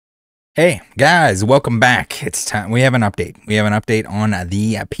Hey guys, welcome back. It's time. We have an update. We have an update on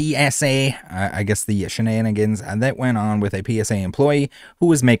the PSA. I guess the shenanigans that went on with a PSA employee who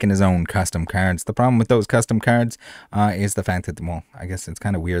was making his own custom cards. The problem with those custom cards is the fact that, well, I guess it's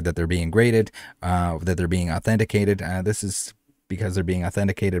kind of weird that they're being graded, that they're being authenticated. This is because they're being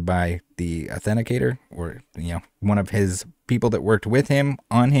authenticated by the Authenticator, or one of his people that worked with him,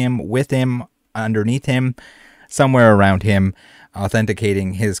 on him, with him, underneath him, somewhere around him,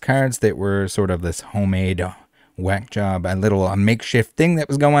 authenticating his cards that were sort of this homemade whack job, a little makeshift thing that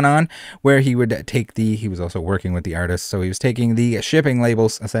was going on, where he would take he was also working with the artist, so he was taking the shipping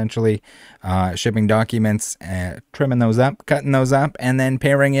labels, essentially, shipping documents, trimming those up, cutting those up, and then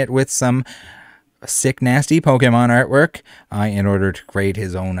pairing it with some sick, nasty Pokemon artwork in order to create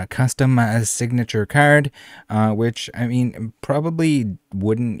his own custom signature card, which, I mean, probably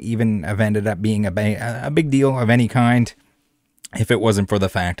wouldn't even have ended up being a big deal of any kind if it wasn't for the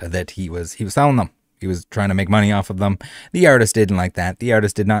fact that he was selling them. He was trying to make money off of them. The artist didn't like that. The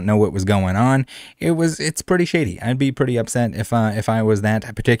artist did not know what was going on. It's pretty shady. I'd be pretty upset if I was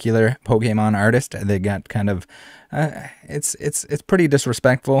that particular Pokemon artist. They got kind of it's pretty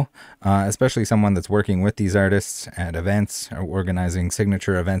disrespectful, especially someone that's working with these artists at events or organizing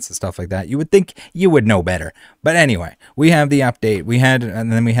signature events and stuff like that. You would think you would know better. But anyway, we have the update.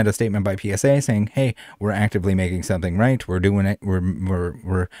 And then we had a statement by PSA saying, "Hey, we're actively making something right. We're doing it.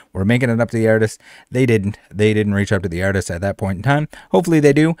 We're making it up to the artist." They didn't reach out to the artist at that point in time. Hopefully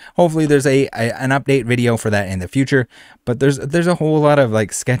they do. Hopefully there's an update video for that in the future. But there's a whole lot of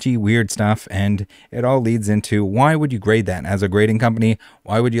like sketchy, weird stuff, and it all leads into, why would you grade that as a grading company?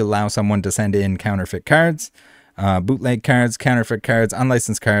 Why would you allow someone to send in counterfeit cards, bootleg cards, counterfeit cards,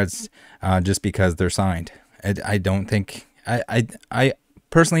 unlicensed cards, just because they're signed? I don't think, I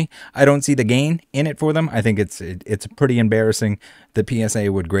personally, I don't see the gain in it for them. I think it's pretty embarrassing that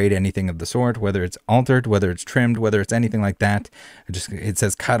PSA would grade anything of the sort, whether it's altered, whether it's trimmed, whether it's anything like that. It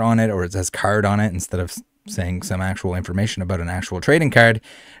says cut on it, or it says card on it, instead of saying some actual information about an actual trading card.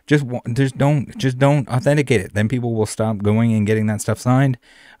 Just don't authenticate it. Then people will stop going and getting that stuff signed.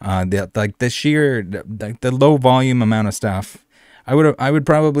 The low volume amount of stuff.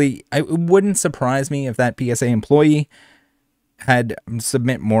 It wouldn't surprise me if that PSA employee had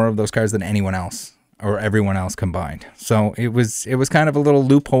submit more of those cards than anyone else or everyone else combined. So it was kind of a little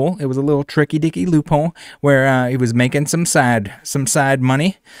loophole. It was a little tricky dicky loophole where he was making some side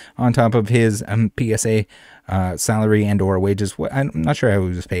money on top of his PSA salary and or wages. I'm not sure how he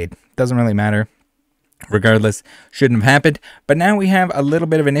was paid. Doesn't really matter. Regardless, shouldn't have happened. But now we have a little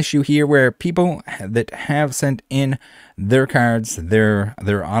bit of an issue here where people that have sent in their cards, their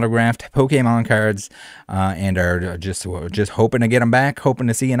autographed Pokemon cards, and are just hoping to get them back, hoping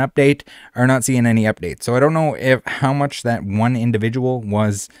to see an update, are not seeing any update. So I don't know how much that one individual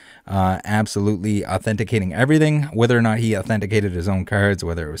was absolutely authenticating everything, whether or not he authenticated his own cards,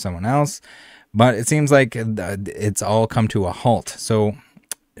 whether it was someone else. But it seems like it's all come to a halt. So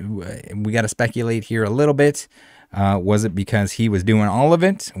we got to speculate here a little bit. Was it because he was doing all of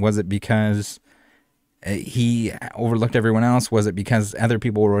it? Was it because he overlooked everyone else? Was it because other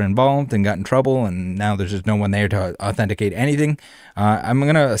people were involved and got in trouble and now there's just no one there to authenticate anything? I'm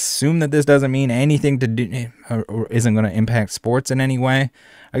going to assume that this doesn't mean anything to do or isn't going to impact sports in any way.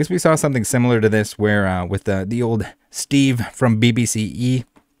 I guess we saw something similar to this where with the old Steve from BBCE,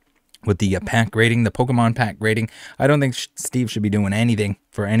 with the pack grading, the Pokemon pack grading. I don't think Steve should be doing anything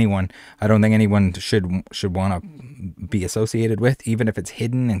for anyone. I don't think anyone should want to be associated with, even if it's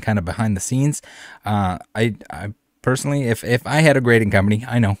hidden and kind of behind the scenes. I personally, if I had a grading company,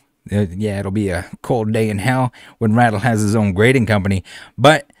 I know, yeah, it'll be a cold day in hell when Rattle has his own grading company.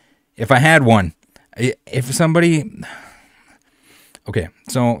 But if I had one, if somebody, okay,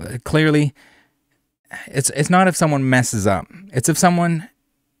 so clearly, it's not if someone messes up. It's if someone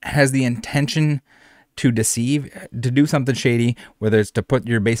has the intention to deceive, to do something shady, whether it's to put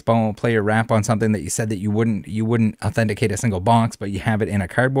your baseball player wrap on something that you said that you wouldn't authenticate a single box, but you have it in a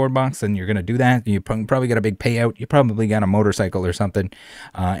cardboard box, and you're going to do that. You probably got a big payout. You probably got a motorcycle or something,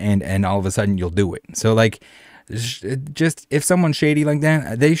 and all of a sudden you'll do it. So like, just if someone's shady like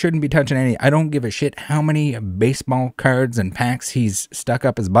that, they shouldn't be touching any. I don't give a shit how many baseball cards and packs he's stuck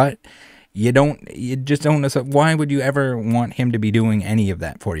up his butt. You just don't know. Why would you ever want him to be doing any of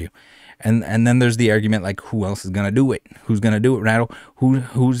that for you? And then there's the argument, like, who else is gonna do it? Who's gonna do it, Rattle?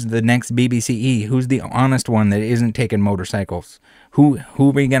 Who's the next BBCE? Who's the honest one that isn't taking motorcycles? Who are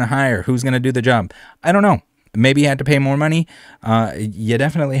we gonna hire? Who's gonna do the job? I don't know. maybe you had to pay more money. You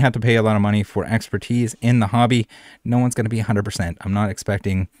definitely have to pay a lot of money for expertise in the hobby. No one's going to be 100%. I'm not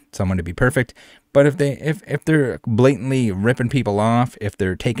expecting someone to be perfect, but if they're blatantly ripping people off, if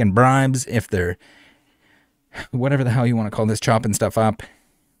they're taking bribes, if they're whatever the hell you want to call this, chopping stuff up,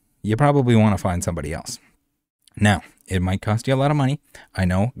 you probably want to find somebody else. Now, it might cost you a lot of money. I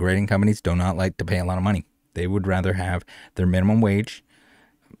know grading companies do not like to pay a lot of money. They would rather have their minimum wage,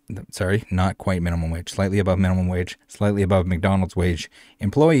 sorry, not quite minimum wage, slightly above minimum wage, slightly above McDonald's wage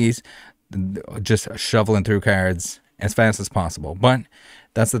employees just shoveling through cards as fast as possible. But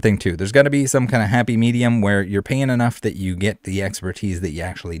that's the thing too. There's got to be some kind of happy medium where you're paying enough that you get the expertise that you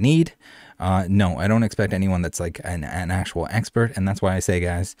actually need. No, I don't expect anyone that's like an actual expert. And that's why I say,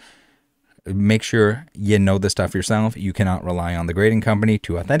 guys, make sure you know the stuff yourself. You cannot rely on the grading company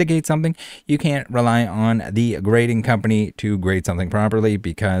to authenticate something. You can't rely on the grading company to grade something properly,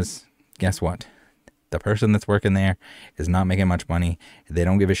 because guess what? The person that's working there is not making much money. They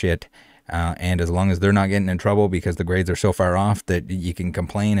don't give a shit. And as long as they're not getting in trouble because the grades are so far off that you can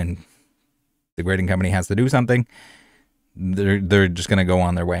complain and the grading company has to do something, they're just going to go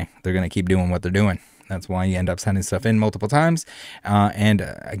on their way. They're going to keep doing what they're doing. That's why you end up sending stuff in multiple times. And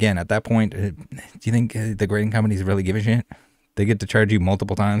again, at that point, do you think the grading companies really give a shit? They get to charge you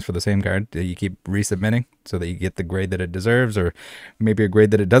multiple times for the same card that you keep resubmitting so that you get the grade that it deserves, or maybe a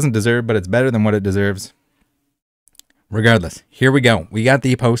grade that it doesn't deserve, but it's better than what it deserves. Regardless, here we go. We got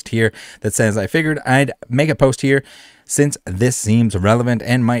the post here that says, I figured I'd make a post here since this seems relevant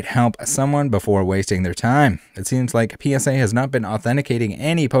and might help someone before wasting their time. It seems like PSA has not been authenticating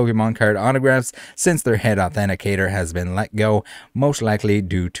any Pokemon card autographs since their head authenticator has been let go, most likely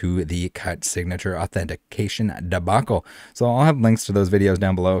due to the cut signature authentication debacle. So I'll have links to those videos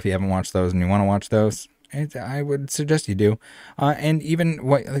down below if you haven't watched those and you want to watch those. I would suggest you do. And even,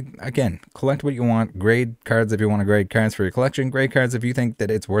 again, collect what you want. Grade cards if you want to grade cards for your collection. Grade cards if you think that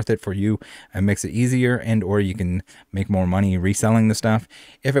it's worth it for you and makes it easier, and or you can make more money reselling the stuff.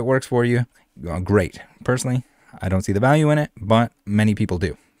 If it works for you, great. Personally, I don't see the value in it, but many people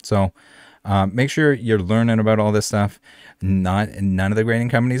do. So make sure you're learning about all this stuff. None of the grading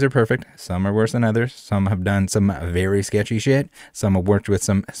companies are perfect. Some are worse than others. Some have done some very sketchy shit. Some have worked with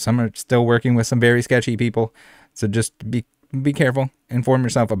some are still working with some very sketchy people. So just be careful. Inform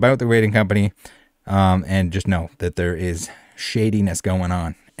yourself about the grading company, and just know that there is shadiness going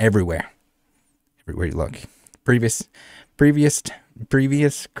on everywhere. Everywhere you look. Previous,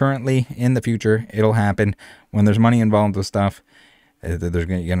 currently, in the future, it'll happen. When there's money involved with stuff, there's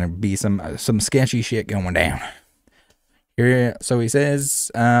gonna be some sketchy shit going down. Here, so he says,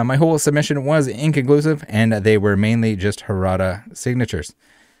 my whole submission was inconclusive, and they were mainly just Harada signatures.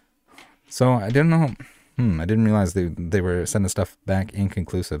 So I didn't know. I didn't realize they were sending stuff back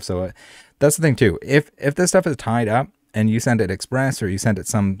inconclusive. So that's the thing too. If this stuff is tied up and you send it express, or you send it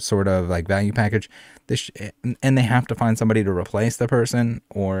some sort of like value package, and they have to find somebody to replace the person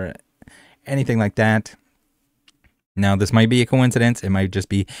or anything like that. Now, this might be a coincidence. It might just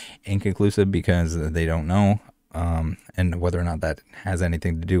be inconclusive because they don't know, and whether or not that has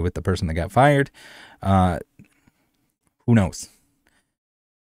anything to do with the person that got fired. Who knows?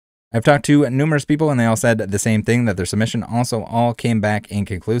 I've talked to numerous people, and they all said the same thing, that their submission also all came back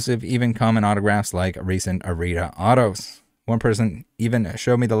inconclusive, even common autographs like recent Arita autos. One person even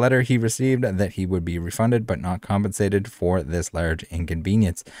showed me the letter he received that he would be refunded but not compensated for this large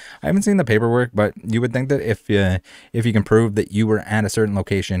inconvenience. I haven't seen the paperwork, but you would think that if you can prove that you were at a certain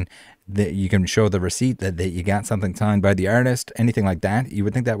location, that you can show the receipt that you got something signed by the artist, anything like that, you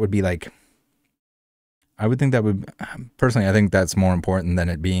would think that would be like, I would think that would, personally, I think that's more important than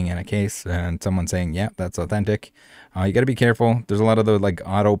it being in a case and someone saying, yeah, that's authentic. You got to be careful. There's a lot of the like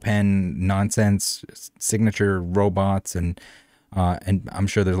auto pen nonsense, signature robots, and I'm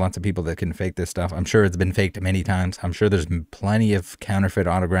sure there's lots of people that can fake this stuff. I'm sure it's been faked many times. I'm sure there's plenty of counterfeit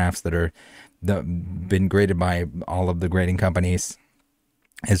autographs that been graded by all of the grading companies.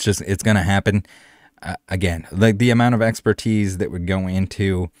 It's going to happen. Again, like the amount of expertise that would go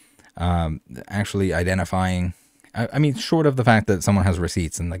into actually identifying, I mean, short of the fact that someone has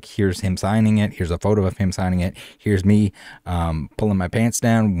receipts and like, here's him signing it, here's a photo of him signing it, here's me pulling my pants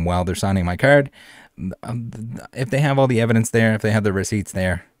down while they're signing my card. If they have all the evidence there, if they have the receipts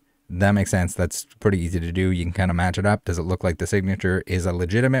there, that makes sense. That's pretty easy to do. You can kind of match it up. Does it look like the signature is a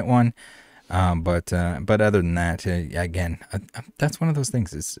legitimate one? But other than that, again, that's one of those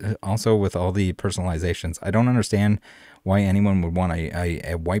things. It's also with all the personalizations. I don't understand why anyone would want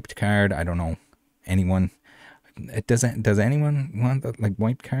a wiped card. I don't know anyone. Does anyone want like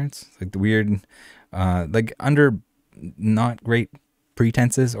wiped cards? Like the weird, like under not great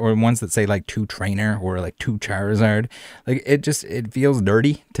pretenses, or ones that say like to trainer or like to Charizard. Like it feels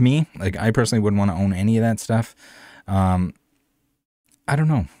dirty to me. Like I personally wouldn't want to own any of that stuff. I don't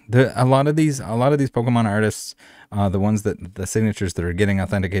know. A lot of these Pokemon artists, the ones that the signatures that are getting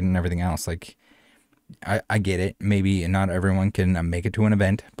authenticated and everything else, like I get it. Maybe not everyone can make it to an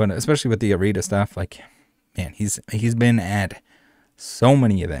event, but especially with the Arita stuff, like, man, he's been at so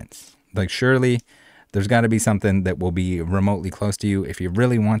many events. Like, surely there's got to be something that will be remotely close to you if you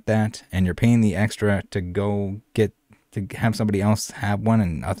really want that, and you're paying the extra to go get to have somebody else have one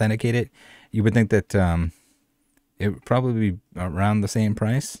and authenticate it. You would think that it would probably be around the same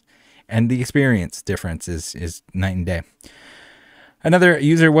price, and the experience difference is night and day. Another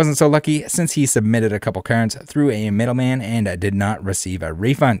user wasn't so lucky since he submitted a couple cards through a middleman and did not receive a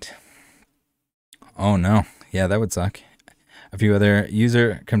refund. Oh no, yeah, that would suck. A few other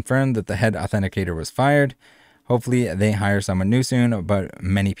user confirmed that the head authenticator was fired. Hopefully they hire someone new soon, but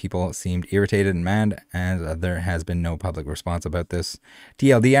many people seemed irritated and mad, and there has been no public response about this.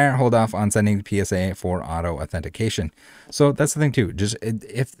 TLDR, hold off on sending PSA for auto authentication. So that's the thing too. Just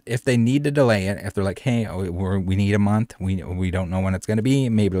if they need to delay it, if they're like, hey, we need a month, we don't know when it's going to be,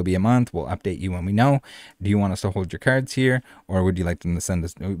 maybe it'll be a month, we'll update you when we know. Do you want us to hold your cards here, or would you like them to send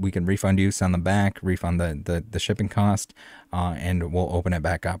us? We can refund you, send them back, refund the shipping cost, and we'll open it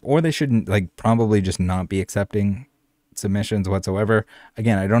back up. Or they shouldn't, like, probably just not be accepting submissions whatsoever.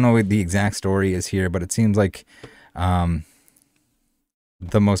 Again, I don't know what the exact story is here, but it seems like the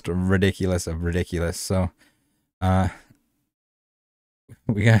most ridiculous of ridiculous. So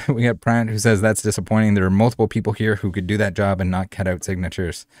we got Brant who says that's disappointing. There are multiple people here who could do that job and not cut out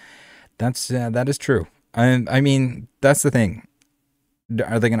signatures. That is true. I mean, that's the thing.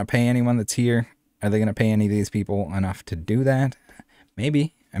 Are they going to pay anyone that's here? Are they going to pay any of these people enough to do that?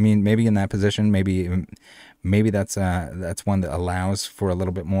 Maybe. I mean, maybe in that position, maybe that's one that allows for a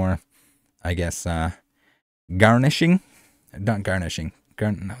little bit more, I guess, garnishing. Not garnishing.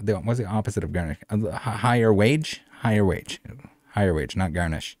 What's the opposite of garnish? Higher wage, not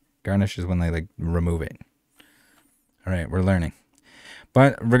garnish. Garnish is when they like remove it. All right, we're learning.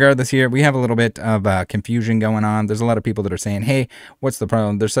 But regardless here, we have a little bit of confusion going on. There's a lot of people that are saying, hey, what's the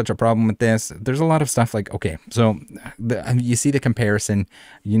problem? There's such a problem with this. There's a lot of stuff like, okay, so you see the comparison.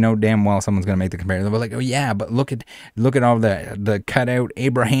 You know damn well someone's going to make the comparison. They're like, oh, yeah, but look at all the cutout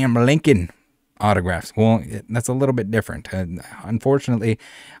Abraham Lincoln autographs. Well, that's a little bit different. Unfortunately,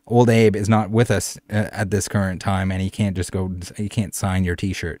 old Abe is not with us at this current time, and he can't sign your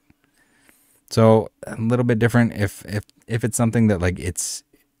T-shirt. So a little bit different if it's something that like it's,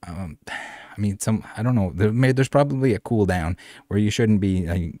 I mean, I don't know, there's probably a cool down where you shouldn't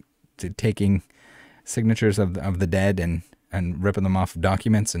be taking signatures of the dead and ripping them off of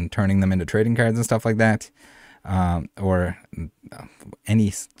documents and turning them into trading cards and stuff like that, or any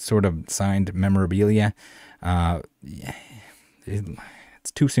sort of signed memorabilia.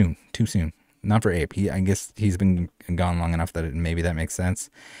 It's too soon. Not for Ape. I guess he's been gone long enough that maybe that makes sense.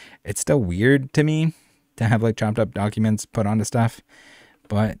 It's still weird to me to have like chopped up documents put onto stuff,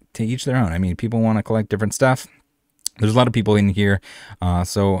 but to each their own. I mean, people want to collect different stuff. There's a lot of people in here.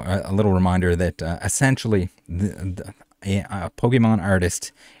 So a little reminder that essentially a Pokemon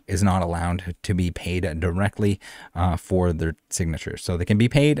artist is not allowed to be paid directly for their signature. So they can be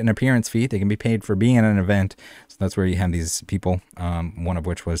paid an appearance fee. They can be paid for being at an event. So that's where you have these people, one of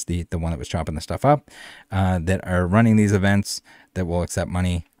which was the one that was chopping the stuff up, that are running these events that will accept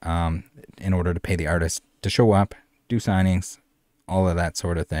money in order to pay the artist to show up, do signings, all of that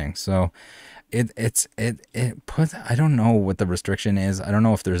sort of thing. So it puts, I don't know what the restriction is. I don't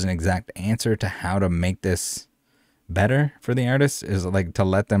know if there's an exact answer to how to make this better for the artists. Is like to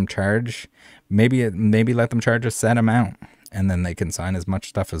let them charge, maybe let them charge a set amount, and then they can sign as much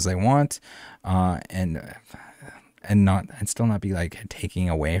stuff as they want, and still not be like taking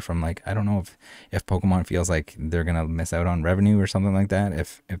away from, like, I don't know if Pokemon feels like they're gonna miss out on revenue or something like that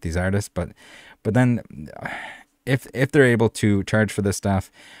if these artists, but then if they're able to charge for this stuff,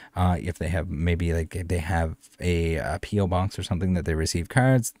 if they have maybe like they have a PO box or something that they receive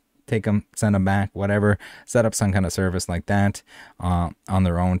cards, take them, send them back, whatever, set up some kind of service like that on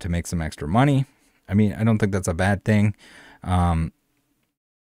their own to make some extra money. I mean, I don't think that's a bad thing.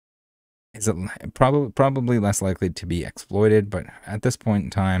 Is it probably less likely to be exploited, but at this point in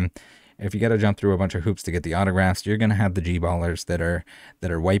time, if you got to jump through a bunch of hoops to get the autographs, you're going to have the G-ballers that are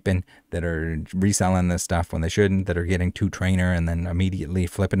wiping, that are reselling this stuff when they shouldn't, that are getting to trainer and then immediately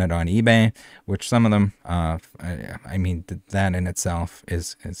flipping it on eBay, which some of them, I mean, that in itself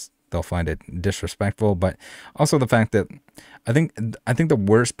is they'll find it disrespectful. But also the fact that I think the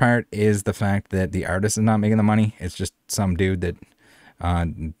worst part is the fact that the artist is not making the money. It's just some dude that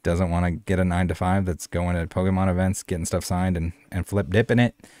Doesn't want to get a 9 to 5 that's going to Pokemon events, getting stuff signed and flip dipping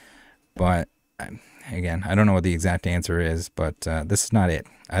it. But again, I don't know what the exact answer is, but this is not it.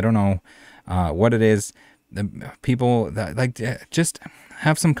 I don't know what it is. The people that like just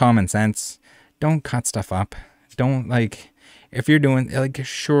have some common sense. Don't cut stuff up. Don't like, if you're doing like,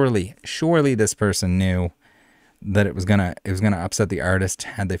 surely this person knew that it was gonna upset the artist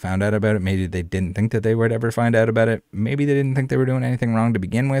had they found out about it. Maybe they didn't think that they would ever find out about it. Maybe they didn't think they were doing anything wrong to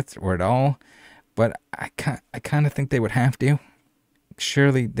begin with or at all. But I kind of think they would have to.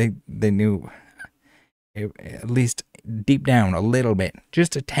 Surely they knew, at least deep down a little bit,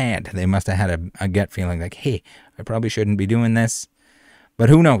 just a tad. They must have had a gut feeling like, hey, I probably shouldn't be doing this. But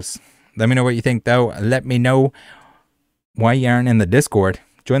who knows? Let me know what you think, though. Let me know why you aren't in the Discord.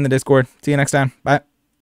 Join the Discord. See you next time. Bye.